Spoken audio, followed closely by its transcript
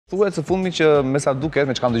Thuhet së fundmi që me sa duket,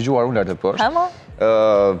 me që kam dëgjuar unë lart e poshtë,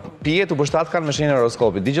 pije të përshtat kanë me shenjën e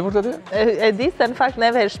horoskopit. Di që për këtë ti? E di se në fakt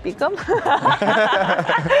neve e shpikëm.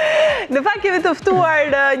 Në fakt kemi të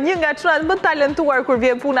ftuar një nga çunat më talentuar kur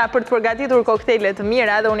vjen puna për të përgatitur koktejle të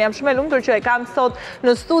mira, dhe unë jam shumë e lumtur që e kam sot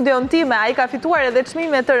në studion time. Ai ka fituar edhe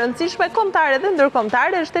çmime të rëndësishme kombëtare dhe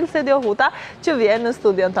ndërkombëtare, është Elsedio Huta që vjen në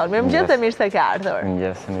studion tonë. Mirëmëngjes, mirë se ke ardhur.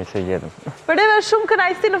 Mirëmëngjes, mirë se gjetëm. Për neve shumë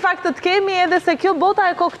kënaqësi në fakt të kemi, edhe se kjo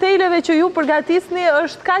bota e koktejleve që ju përgatisni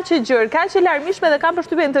është kaq e gjerë, kaq e larmishme dhe kam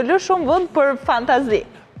përshtypjen të lë shumë vend për fantazi.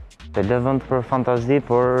 Të lë vend për fantazi,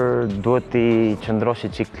 por duhet t'i qëndrosh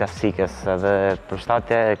çik klasikës, edhe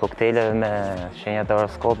përshtatja e koktejleve me shenjat e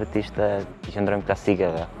horoskopit ishte t'i qëndrojmë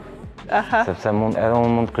klasikeve. Sepse edhe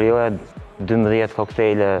unë mund të krijoja 12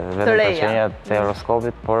 koktejle vetëm për shenjat e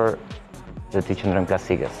horoskopit, por dhe t'i qëndrojmë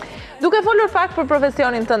klasikës. Duke folur fakt për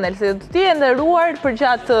profesionin tënd, Elsedio, ti je nderuar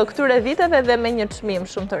përgjatë këtyre viteve dhe me një çmim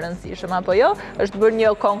shumë të rëndësishëm, apo jo? Është bërë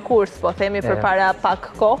një konkurs, po themi, përpara pak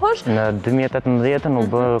kohësh. Në 2018 u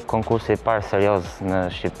bë konkursi i parë serioz në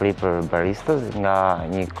Shqipëri për baristës nga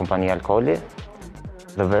një kompani alkooli,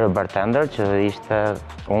 The Very Bartender, që ishte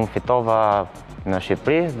unë fitova në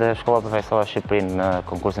Shqipëri dhe shkova përfaqësova Shqipërinë në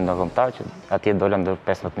konkursin ndërkombëtar, që atje dola ndër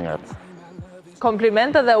 15 njerëz.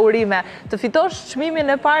 Komplimente dhe urime. Të fitosh çmimin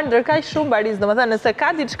e parë ndër kaq shumë baristë, domethënë nëse ka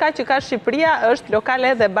diçka që ka Shqipëria është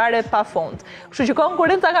lokale dhe bare pafund. Kështu që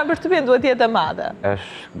konkurenca ka përshtypjen duhet jetë e madhe.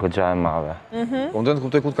 Është goxha e madhe. Unë do të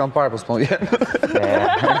kuptoj ku të kam parë, po s'po vjen.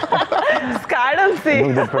 S'ka rëndësi.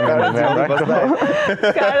 Nuk do të përmendem.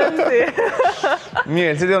 S'ka rëndësi. Mirë,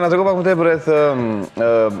 Elsedio, na trego pak më tepër rreth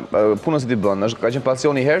punën që ti bën. Ka qenë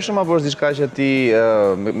pasion i hershëm apo është diçka që ti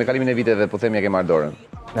me kalimin e viteve po themi e ke marrë dorën?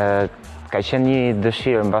 Ka qenë një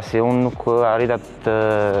dëshirë, mbasi unë nuk arrita të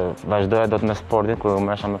vazhdoja dot me sportin, kur u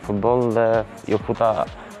merresha me futboll dhe ju futa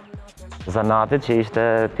zanatit, që ishte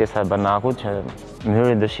pjesa e banakut, që më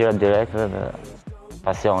hyri dëshira direkte dhe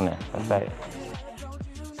pasioni.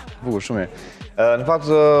 Bukur, shumë mirë. Në fakt,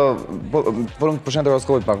 volëm të përshëndet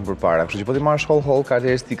horoskopit pak më përpara, kështu që po ti marrësh holl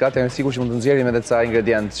karakteristikat, jam i sigurt që mund të nxjerrim edhe ca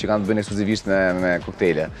ingredientë që kanë të bëjnë ekskluzivisht me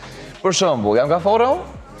koktejle. Për shembull, jam gafore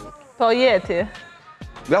unë? Po jeti.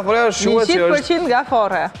 Gafore shuhet që është 100%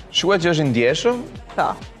 gafore. Shuhet që është i ndjeshëm? Po.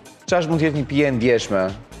 Çfarë mund të jetë një pije e ndjeshme?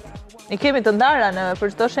 I kemi të ndara neve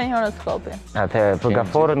për çdo shenjë horoskopi. Atëherë, për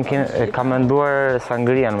gaforën kam menduar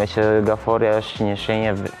sangrian, me që gaforja është një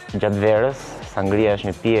shenjë gjatë verës, sangria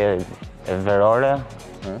është një pije verore.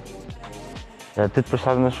 Dhe ty të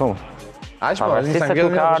përshtatet më shumë. Pavarësisht se tu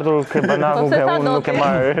ka ardhur ke banaku me unë nuk e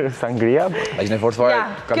marr sangria. Aq në fort fare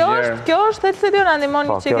ka vlerë. Kjo është Elsedio, na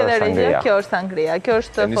ndihmoni çike dhe regjia. Kjo është sangria. Kjo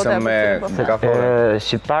është foto me gafore.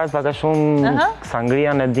 Shqiptarët pak a shumë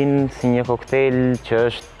sangrian e dinë si një koktejl që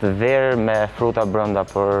është verë me fruta brenda,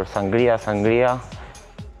 por sangria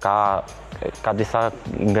ka disa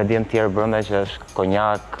ingredientë tjerë brenda, që është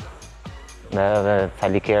konjak dhe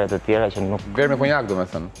calikere të tjera që nuk. Verë me konjak,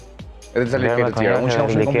 domethënë. Edhe disa lekë të tjera. Unë jam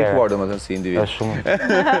shumë komplikuar domethënë si individ. Është shumë.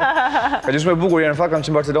 Ka qenë shumë e bukur, në fakt kam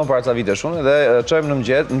qenë në Barcelonë para ca vitesh unë dhe çojmë në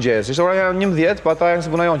mëngjes. Ishte ora 11, pa ata janë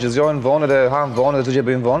si punajon që zgjohen vonë dhe han vonë dhe të gjë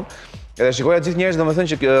bëjnë vonë. Edhe shikoja gjithë njerëzit domethënë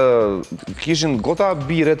që kishin gota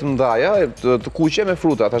bire të mëdha, të kuqe me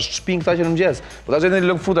fruta, tash shpin këta që në mëngjes. Po tash edhe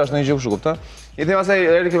lëng frutash në një gjë kështu, kupton? I them asaj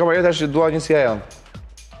erdhi kjo kamareta tash dua një si ajo.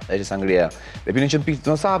 Është sangria. Dhe pinin 100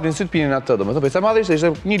 pikë, sa hapin syt pinin atë domethënë, po sa madhe ishte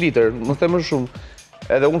 1 litër, nuk them më shumë.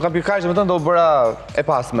 Edhe unë kam pirë kaq, domethënë do bëra e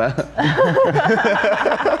pasme.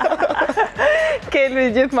 Kelmi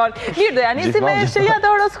gjithmonë. Mirë, do ja nisim me shenjat e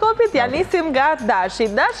horoskopit, ja nisim nga Dashi.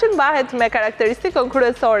 Dashi mbahet me karakteristikën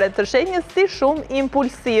kryesore të shenjës si shumë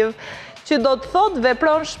impulsiv, që do të thotë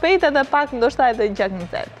vepron shpejt edhe pak ndoshta edhe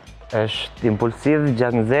gjaknxet. Është impulsiv,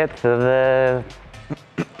 gjaknxet dhe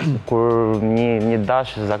kur një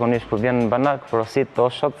dash zakonisht kur vjen në banak, porosit të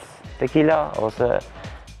shot tequila ose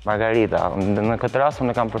margarita. Në këtë rast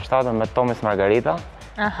unë e kam përshtatur me Tomis Margarita,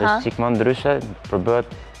 është çik më ndryshe,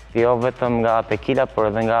 përbëhet jo vetëm nga tequila, por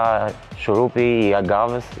edhe nga shurupi i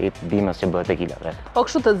agaves, i bimës që bëhet tequila. Po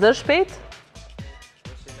kështu të zë shpejt?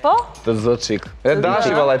 Po? Të zë çik. E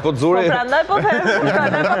dashi vallaj, po zuri. Po prandaj po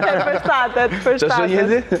them përshtatet. Ç'është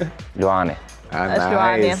jeti? Luani. Është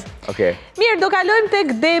Luani. Okej. Mirë, do kalojmë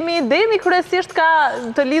tek Demi. Demi kryesisht ka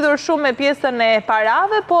të lidhur shumë me pjesën e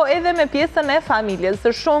parave, po edhe me pjesën e familjes.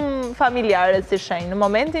 Është shumë familjare si shenjë, në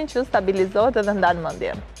momentin që stabilizohet edhe ndan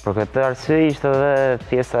mendje. Për këtë arsye ishte edhe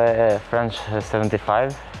pjesa e French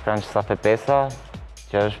 75, French 75,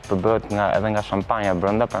 që është përbëhet edhe nga shampanja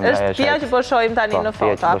brenda, prandaj është pija që po shohim tani në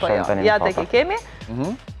foto, apo jo? Ja tek e kemi.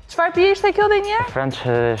 Çfarë pije ishte kjo dhe njerë? French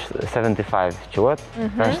 75 quhet,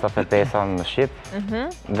 French 75 në Shqip,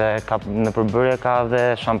 dhe në përbërje ka dhe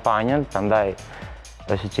shampanjën, prandaj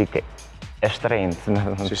është qikë e shtrenjtë.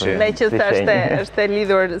 Me që është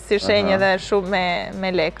lidhur si shenjë dhe shumë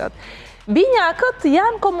me lekët. Binjakët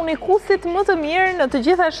janë komunikuesit më të mirë në të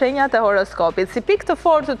gjitha shenjat e horoskopit. Si pikë të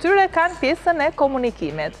fortë të tyre kanë pjesën e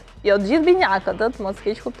komunikimit. Jo të gjithë binjakët, mos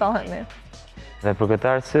keq kuptoheni. Dhe për këtë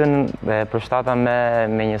arsye e përshtata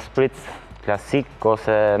me një spritz klasik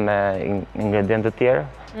ose me ingredientë të tjerë,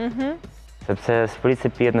 sepse spritzi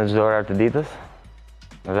pihet në çdo orar të ditës.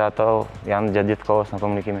 Dhe ato janë gjatë gjithë kohës në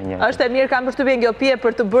komunikim me njerëzit. Është e mirë, kam përshtypjen kjo pije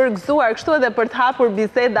për të bërë gëzuar kështu edhe për të hapur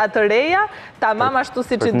biseda të reja, tamam ashtu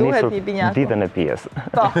siç i duhet një binjaku. Ditën e pijes.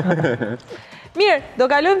 Po. Mirë, do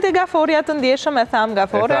kalojmë te gaforja të ndjeshëm, e tham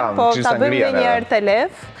gaforën, po ta bëjmë një herë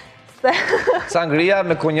telef. Sangria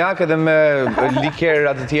me konjak edhe me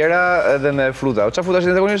likera të tjera edhe me fruta. Çfarë fruta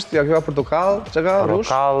është zakonisht? Ja ka portokall, çka ka? Rush?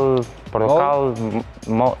 Portokall,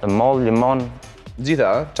 moll, limon. Gjitha,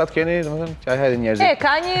 çfarë keni, domethënë, që ai hajde njerëzit.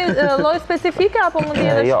 Ka një lloj specifike apo mund të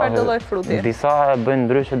jetë çfarë do lloj fruti? Disa e bëjnë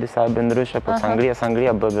ndryshe, disa e bëjnë ndryshe, por sangria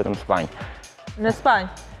bëhet vetëm në Spanjë. Në Spanjë.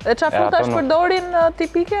 Dhe çfarë frutash përdorin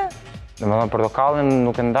tipike? Domethënë portokallin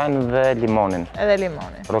nuk e ndajnë dhe limonin. Edhe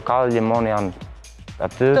limonin. Portokalli, limoni janë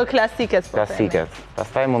aty të klasikes. Klasiket.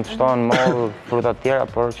 Pastaj mund të shtohen moll, fruta të tjera,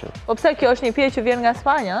 por që po pse kjo është një pije që vjen nga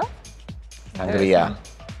Spanja, ë?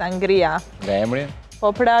 Sangria. Nga emri? Po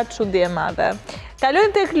pra, çudi e madhe.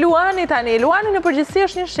 Kalojmë tek Luani tani. Luani në përgjithësi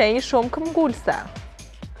është një shenjë shumë këmbgulse.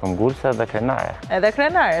 Këmbgulse dhe krenare. Edhe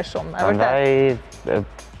krenare shumë, e vërtet. Prandaj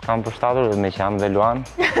kam përshtatur me që jam dhe Luan.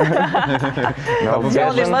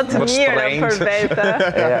 Gjoni më të mirë për vete.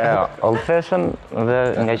 Old fashion dhe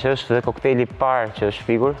nga që është dhe koktejli parë që është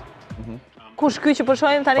figur. Kush ky që po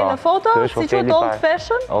shohim tani në foto? Si quhet old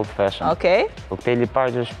fashion? Old fashion. Okej. Koktejli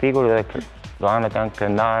parë që është figur dhe Luanët janë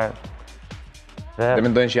krenar. Dhe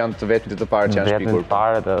mendojnë që janë të vetmit të parë që janë shpikur. Vetmit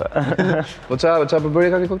parët edhe. Po çfarë përbërje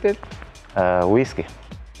ka ky koktejl? Whisky.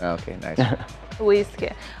 Okej, nice. Whisky.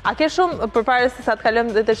 A ke shumë, përpara se sa të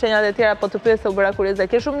kalojmë dhe të shenjat e tjera, po të pyes se u bëra kurioze,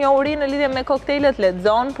 ke shumë njohuri në lidhje me koktejlet,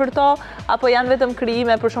 lexon për to, apo janë vetëm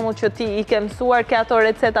krijime për shkakun që ti i ke mësuar, ke ato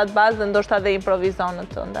recetat bazë dhe ndoshta dhe improvizon në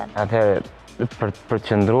të ndën? Atëherë, për të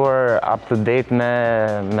qëndruar up to date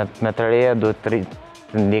me të reja, duhet të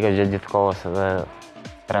ndikësh gjithë kohës edhe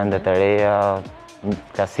trendet e reja,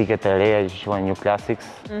 klasiket e reja që quhen new classics.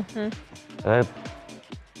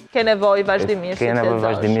 Ke nevojë vazhdimisht. Ke nevojë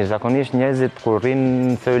vazhdimisht. Zakonisht njerëzit kur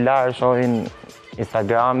rrinë në celular shohin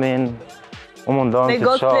Instagramin, u mundon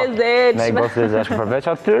të shoh negocë lezetshme përveç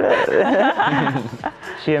atyre.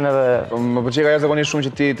 Shihen edhe më pëlqej ajo zakonisht shumë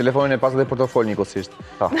që ti telefonin e pas edhe portofol njëkohësisht.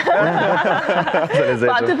 Po.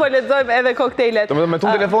 Po aty po lexojmë edhe koktejlet. Domethënë me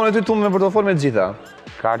tu telefonin ty tu me portofol me të gjitha.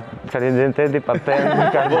 Kartë identiteti, patent,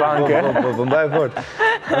 kartë banke. Po mbaj fort.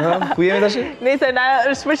 Ku jemi tash? Nëse na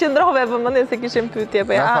shpërqendrove vëmendjen se kishim pyetje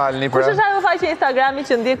po ja. Kush është ajo faqe Instagrami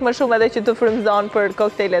që ndjek më shumë edhe që të frymëzon për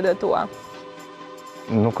koktejlet e tua?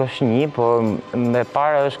 Nuk është një, por me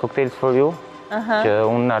para është Koktejlet for you, që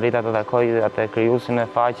unë arrita të takoj atë krijuesin e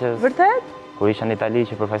faqes. Vërtet? Kur isha në Itali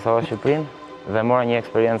që përfaqësova Shqipërinë dhe mora një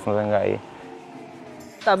eksperiencë edhe nga ai.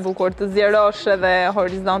 Ta bukur të zjerosh edhe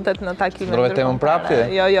horizontet në takime ndërkombëtare. Ndrove temën prapë?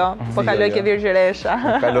 Jo, po kaloj ke virgjëresha.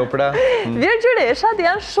 Kalo pra. Virgjëreshat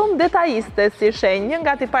janë shumë detajiste si shenjë. Një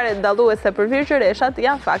nga tiparet dalluese për virgjëreshat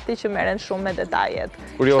janë fakti që merren shumë me detajet.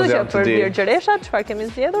 Kurioz jam të di. Për virgjëreshat çfarë kemi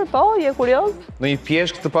zgjedhur? Po, je kurioz? Në një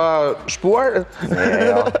pjeshk të pa shpuar?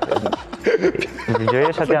 Jo.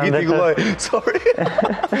 Virgjëreshat janë vetë. Sorry.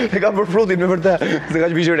 E kam për frutin me vërtet. Se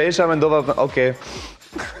ka virgjëresha mendova, okay.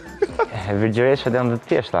 Virgjëreshat janë të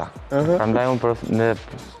thjeshta. Prandaj unë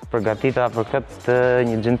përgatita për këtë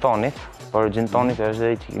një gin tonic, por gin tonic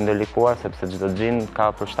është i ndërlikuar sepse çdo gin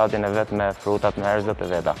ka përshtatjen e vet me frutat, me erëzat e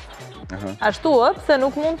veta. Ashtu pse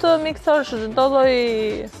nuk mund të miksosh çdo lloj.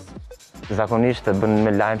 Zakonisht e bën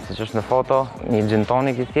me lime siç është në foto, një gin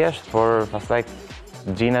tonic i thjesht, por pastaj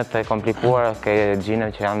ginet e komplikuara ke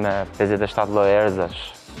gine që janë me 57 lloje erëzash.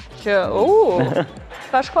 Që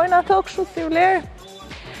pa shkojnë ato kështu si vlerë?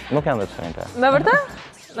 Nuk janë dhe të shenjta. Me vërtet?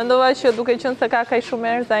 Mendova që duke qenë se ka kaq shumë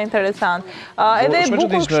erëza interesant. Edhe e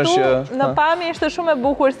bukur kështu, në pamje ishte shumë e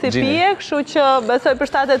bukur si pije, kështu që besoj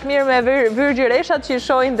përshtatet mirë me virgjëreshat që i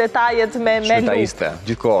shohin detajet me luk. Detajiste,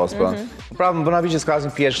 gjithkohës po. Pra më bën hapi që s'ka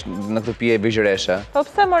asnjë pjesh në këtë pije virgjëresha. Po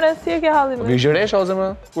pse more si e ke hallin? Virgjëresha ose më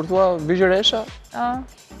kur thua virgjëresha?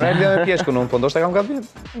 Pra e lidhem me pjeshkun unë, po ndoshta kam gabim.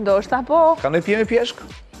 Ndoshta po. Ka ndonjë pije me pjeshk?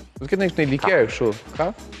 Do të ketë një liker kështu,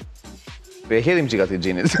 ka? E hedhim qik ati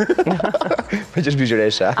gjinit. Për që është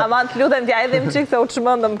bygjëresha. Aman, të lutem t'ja edhim qik se u të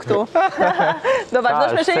shmëndëm këtu. Do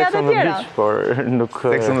vazhdosh me shenjat e tjera.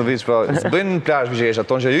 Sex on the beach, po. S'bëjnë në plash bygjëresha,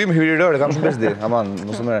 tonë që ju më hyrirore, kam shumë besdi. Aman,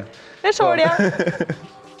 mos më mere. Peshorja.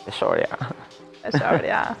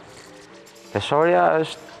 Peshorja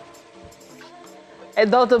është... E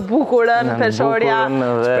do të bukurën, peshorja.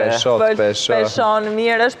 Peshon,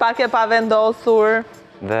 mirë, është pak e pavendosur.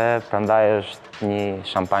 Dhe prandaj është një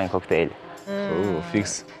shampanjë koktejl.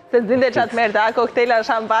 Fiks. Se zinde qatë mërë, koktejla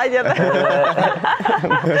shampanjë.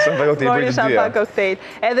 Mori shampanjë koktejl.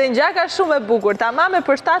 Edhe në gjaka shumë e bukur, tamam e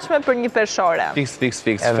përshtatshme për një peshore. Fiks.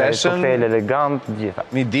 Edhe koktejl elegant, gjitha.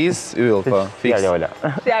 Midis, yll, po. Si Ariola.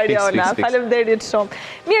 Si Ariola, faleminderit shumë.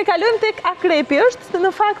 Mirë, kalojmë tek akrepi, është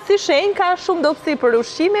në fakt si shenjë, ka shumë dobësi për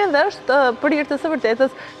ushqimin dhe është për hir të së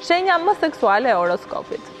vërtetës shenja më seksuale e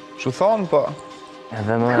horoskopit. Shu thonë, po.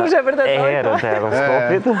 Edhe më e herët e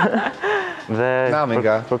horoskopit. Dhe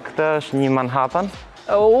për këtë është një Manhattan.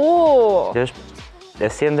 Që është e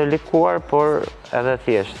si ndërlikuar, por edhe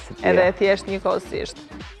thjesht. Edhe thjesht njëkohësisht.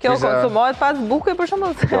 Kjo konsumohet pas buke për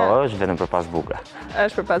shembull? Jo, është vetëm për pas buke.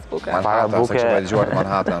 Është për pas buke. Manhattan, se kështë bajgjuar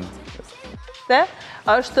Manhattan. Se?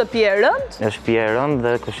 është pije rënd? Është pije rënd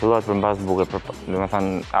dhe këshillohet për mbas buke, do të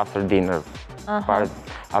thënë after dinner. Para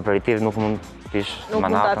aperitiv nuk mund pish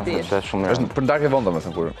Manhattan, sepse është shumë rënd. Është për darkë e vonë,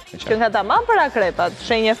 domethënë kur. Që nga tamam për akrepat,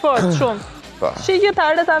 shenjë fort shumë.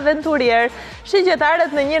 Shigjetarët aventurier,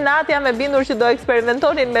 shigjetarët në një natë jam e bindur që do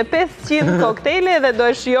eksperimentonin me 500 koktejle dhe do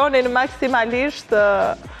e shijonin maksimalisht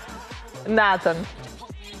natën.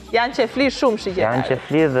 Janë qefli shumë shigjetarët. Janë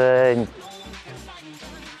qefli dhe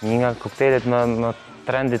një nga koktejlet më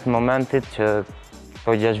trendit momentit që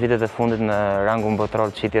po 6 vitet e fundit në rangun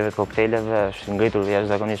botror të qitjeve të koktejleve është ngritur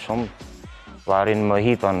jashtëzakonisht shumë. Po arrin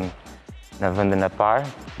mojiton në vendin e parë,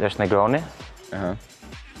 është Negroni.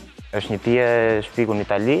 Është një pije shpikur në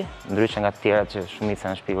Itali, ndryshe nga të tjerat që shumica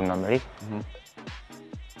janë shpikur në Amerikë.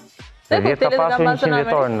 E vjet ka pasur 100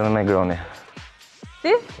 vjetor në Negroni.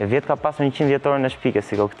 Si? E vjet ka pasur 100 vjetor në shpike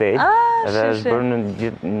si koktejl. Edhe është bërë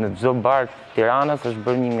në çdo bar të Tiranës, është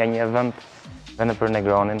bërë një nga një event vetëm për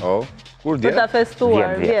Negronin. Kur dje? Për ta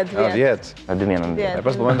festuar, vjet. Në 2019. E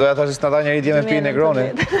pas po mendoja thashë s'na dha njëri dje me pije Negroni.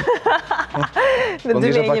 Në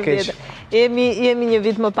 2001 vjet. Jemi një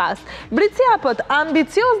vit më pas. Britsjapët,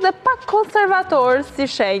 ambicioz dhe pak konservator si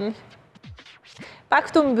shenjë. Pak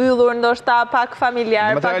të mbyllur, ndoshta pak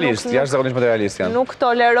familjar. Materialist, jashtëzakonisht materialist janë. Nuk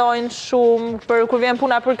tolerojnë shumë, kur vjen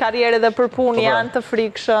puna për karrierë dhe për punë janë të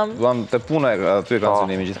frikshëm. Duam të puna aty e kanë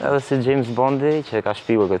zënimi gjithmonë. Edhe si James Bondi që ka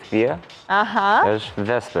shpikur këtë pije. Është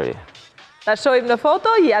Vesperi. Ta shohim në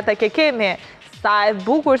foto, ja tek e kemi. Sa e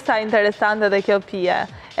bukur, sa interesante dhe kjo pije.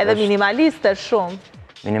 Edhe minimaliste shumë.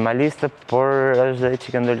 Minimaliste, por është dhe që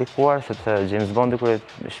kënë ndërlikuar, sepse James Bondi kur e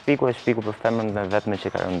shpikur për femrën dhe vetme që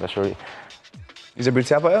ka rënë dashuri. Ishe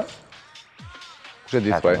Britsjapa jo? Kushe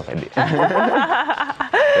ditë poj?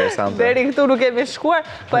 Deri këtu nuk kemi shkuar,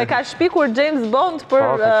 po e ka shpikur James Bond për...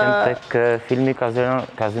 Po, ka qenë tek filmi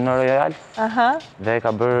Casino Royale dhe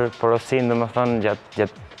ka bërë porosin, dhe më thonë,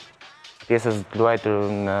 gjatë pjesës luajtur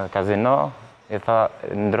në kazino, e tha,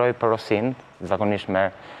 ndroj porosin, zakonisht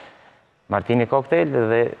merë Martini Koktejl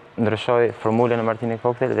dhe ndryshoj formule në Martini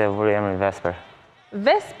Koktejl dhe e vuri emrin Vesper.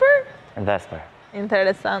 Vesper? Vesper.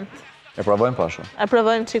 Interesant. E provojmë pashu. E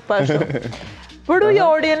provojmë qik pashu. Për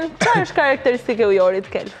ujorin, qa është karakteristike ujorit,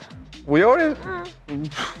 Kelf? Ujorit?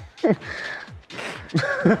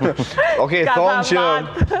 Okej,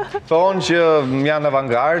 thonë që janë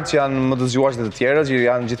avantgard, që janë më të zgjuar se të tjerët, që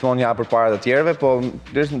janë gjithmonë një përpara të tjerëve, po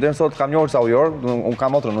deri në sot kam njohur sa ujor, unë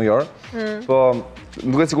kam motrën ujor, po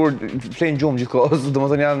duket sikur flenë gjumë gjithkohës,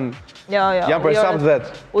 domethënë janë për sapt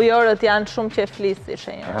vet. Ujorët janë shumë qeflisi,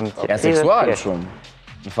 shenjë. Janë seksual shumë.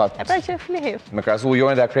 Në fakt. E pra qefli. Me krahasu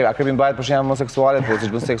ujorin dhe akrepi mbahet për shembull homoseksuale, po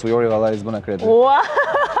siç bën seks ujori vallai s'bën akrepi. Ua!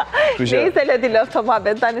 Nëse le ti lëf të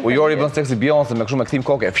muhabet tani. Ujori bën seks i Beyoncé me kështu me kthim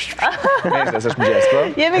kokë. Nëse s'është mëngjes, po.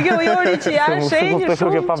 Jemi ke ujori që janë shenjë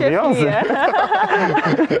shumë qefli.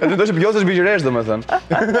 Edhe do të Beyoncé është bigjëresh domethënë.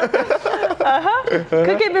 Aha.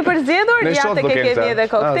 Kë kemi përzgjedhur? Ja te kemi edhe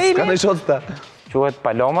koktejlin. Ka ndonjë shot ta. Quhet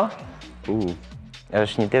Paloma.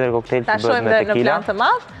 Është një tjetër koktejl që bëhet me Ta shohim në tekila. plan të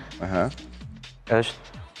madh. Është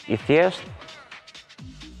i thjesht,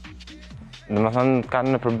 domethënë ka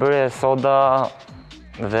në përbërje soda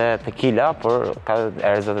dhe tekila, por ka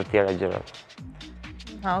erëza të tjera gjëra.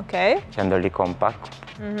 Okej. Që ndërlikon pak.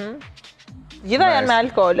 Gjitha janë me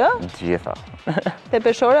alkool, ë? Gjitha. Te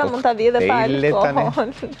peshora mund ta vijë edhe pa alkool.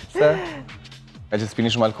 E që s'pini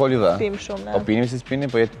shumë alkohol juve? Pim shumë, ne. Po pini si s'pini,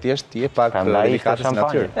 po ti je pak delikate si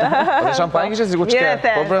natyrë. Dhe shampanjë kishe sikur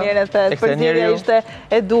çka? Mire the, përzierja ishte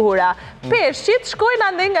e duhura. Peshqit shkojnë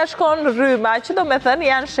ande nga shkonë rryma, që do me thënë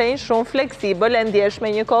janë shenjë shumë fleksibël, e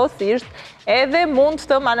ndjeshme njëkohësisht, edhe mund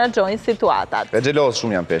të menaxhojnë situatat. E xheloz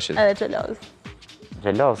shumë janë peshqit. Edhe xheloz.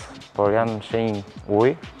 Xheloz, por janë shenjë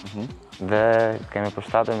ujë dhe kemi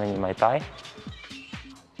përshtatur me një majtaj,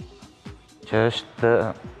 që është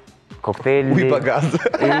koktejli... Uj pa gaz.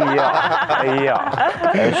 Ja.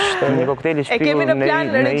 është një koktejl i shpirur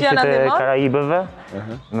në ishit e Karaibëve.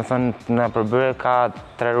 Me thënë, në përbërë ka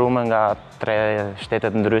 3 rume nga 3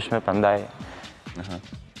 shtetet ndryshme, prandaj.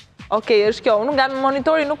 Okej, është kjo. Unë nga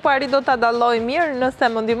monitori nuk po arrit do ta dalloj mirë,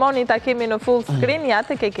 nëse më ndihmoni ta kemi në full screen, ja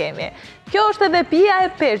tek e kemi. Kjo është edhe pija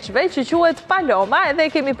e peshqve, që quhet paloma, edhe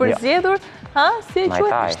e kemi përzgjedhur. Si e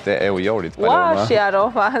quhet? Ishte e ujorit, paloma. Ua, shi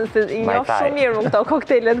arofa, i njoh shumë mirë unë këto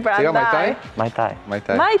koktejlet pra ndaj.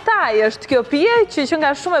 Majtaj është kjo pije që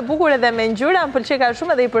nga shumë e bukur edhe me ngjyra, më pëlqej ka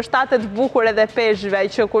shumë edhe i përshtatet bukur edhe peshqve,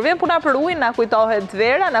 që kur vjen puna për ujin na kujtohet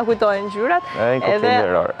vera, na kujtohen ngjyrat. Edhe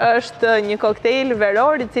është një koktejl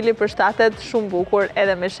veror i cili përshtatet shumë bukur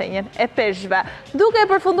edhe me shenjën e peshqve. Duke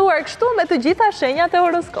përfunduar kështu me të gjitha shenjat e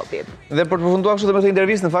horoskopit. Dhe për të përfunduar kështu me të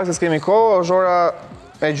intervistë, në fakt se s'kemi kohë, është ora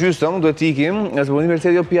e gjysmë, duhet t'ikim. Nëse përfundim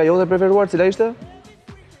Elsedio, pija jote preferuar, cila ishte?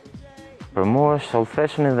 Për mua është old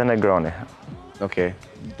fashion dhe negroni. Okej.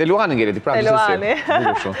 Teluani ngeli ti prapë Teluani.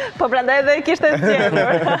 Po prandaj edhe kishte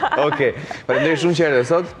zgjedhur. Okej. Faleminderit shumë që erdhe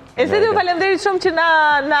sot. Elsedio, faleminderit shumë që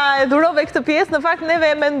na edhurove këtë pjesë. Në fakt neve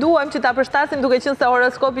menduam që ta përshtasim, duke qenë se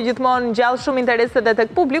horoskopi gjithmonë ngjall shumë interes edhe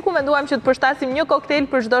tek publiku, menduam që të përshtasim një koktejl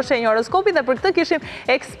për çdo shenjë horoskopi dhe për këtë kishim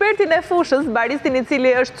ekspertin e fushës, baristin i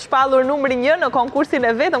cili është shpallur numri 1 në konkursin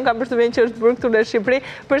e vetëm, kam përshtypjen që është bërë këtu në Shqipëri,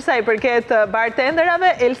 për sa i përket bartenderave,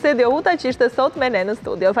 Elsedio Huta, që ishte sot me ne në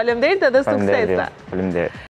studio. Faleminderit edhe suksese. Faleminderit.